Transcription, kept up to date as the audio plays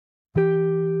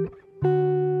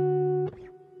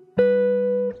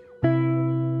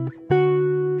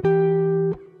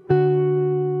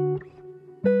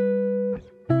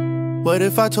What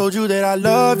if I told you that I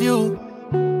love you?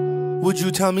 Would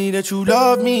you tell me that you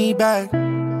love me back?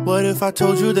 What if I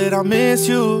told you that I miss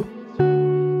you?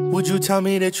 Would you tell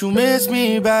me that you miss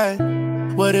me back?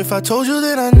 What if I told you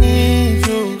that I need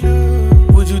you?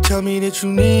 Would you tell me that you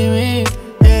need me?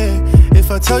 Yeah.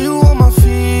 If I tell you all my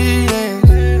feelings,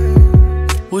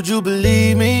 would you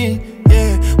believe me?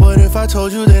 Yeah. What if I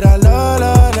told you that I love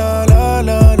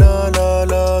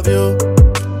you?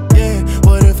 Yeah.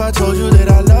 What if I told you that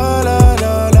I love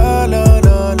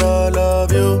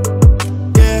you?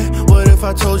 Yeah. What if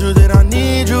I told you that I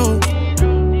need you?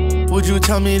 Would you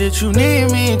tell me that you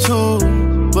need me too?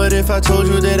 What if I told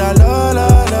you that I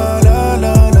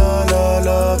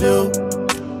love you?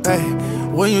 Hey,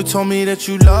 when you told me that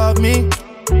you love me,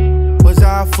 was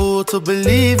I a fool to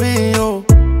believe in you?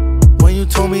 When you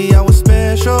told me I was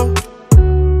special,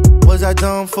 was I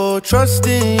dumb for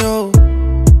trusting you?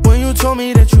 When you told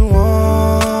me that you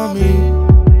want me,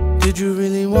 did you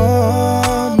really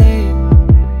want me?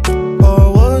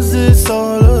 Or was this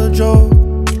all a joke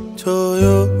to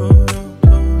you?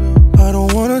 I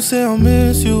don't wanna say I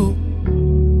miss you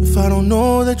if I don't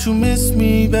know that you miss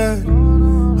me back.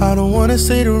 I don't wanna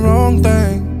say the wrong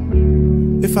thing.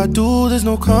 If I do, there's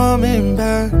no coming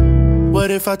back. What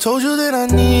if I told you that I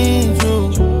need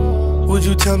you? Would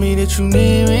you tell me that you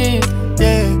need me?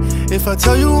 Yeah. If I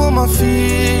tell you all my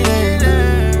feelings,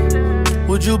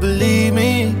 would you believe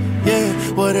me? Yeah.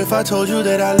 What if I told you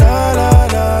that I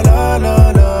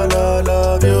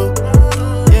love you?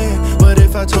 Yeah. What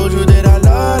if I told you that I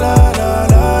love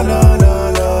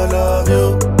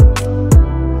you?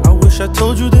 I wish I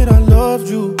told you that I loved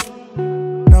you.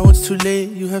 Now it's too late,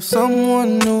 you have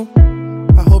someone new.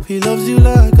 I hope he loves you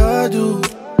like I do.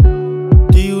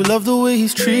 Do you love the way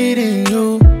he's treating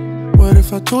you? What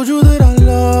if I told you that I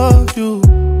love you?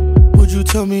 Would you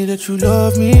tell me that you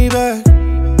love me back?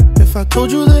 If I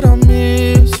told you that I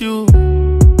miss you,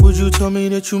 would you tell me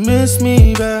that you miss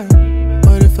me back?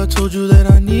 What if I told you that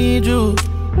I need you?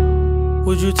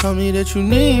 Would you tell me that you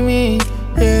need me?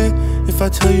 Yeah. If I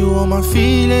tell you all my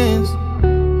feelings,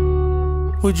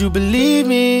 would you believe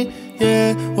me?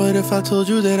 Yeah. What if I told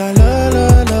you that I love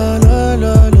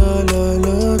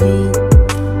you?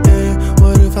 Yeah.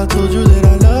 What if I told you that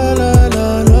I love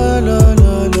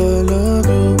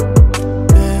you?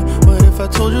 Yeah. What if I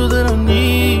told you that I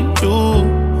need you?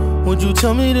 Would you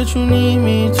tell me that you need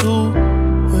me too?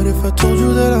 What if I told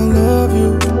you that I love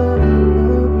you?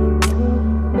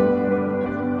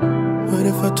 What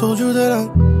if I told you that I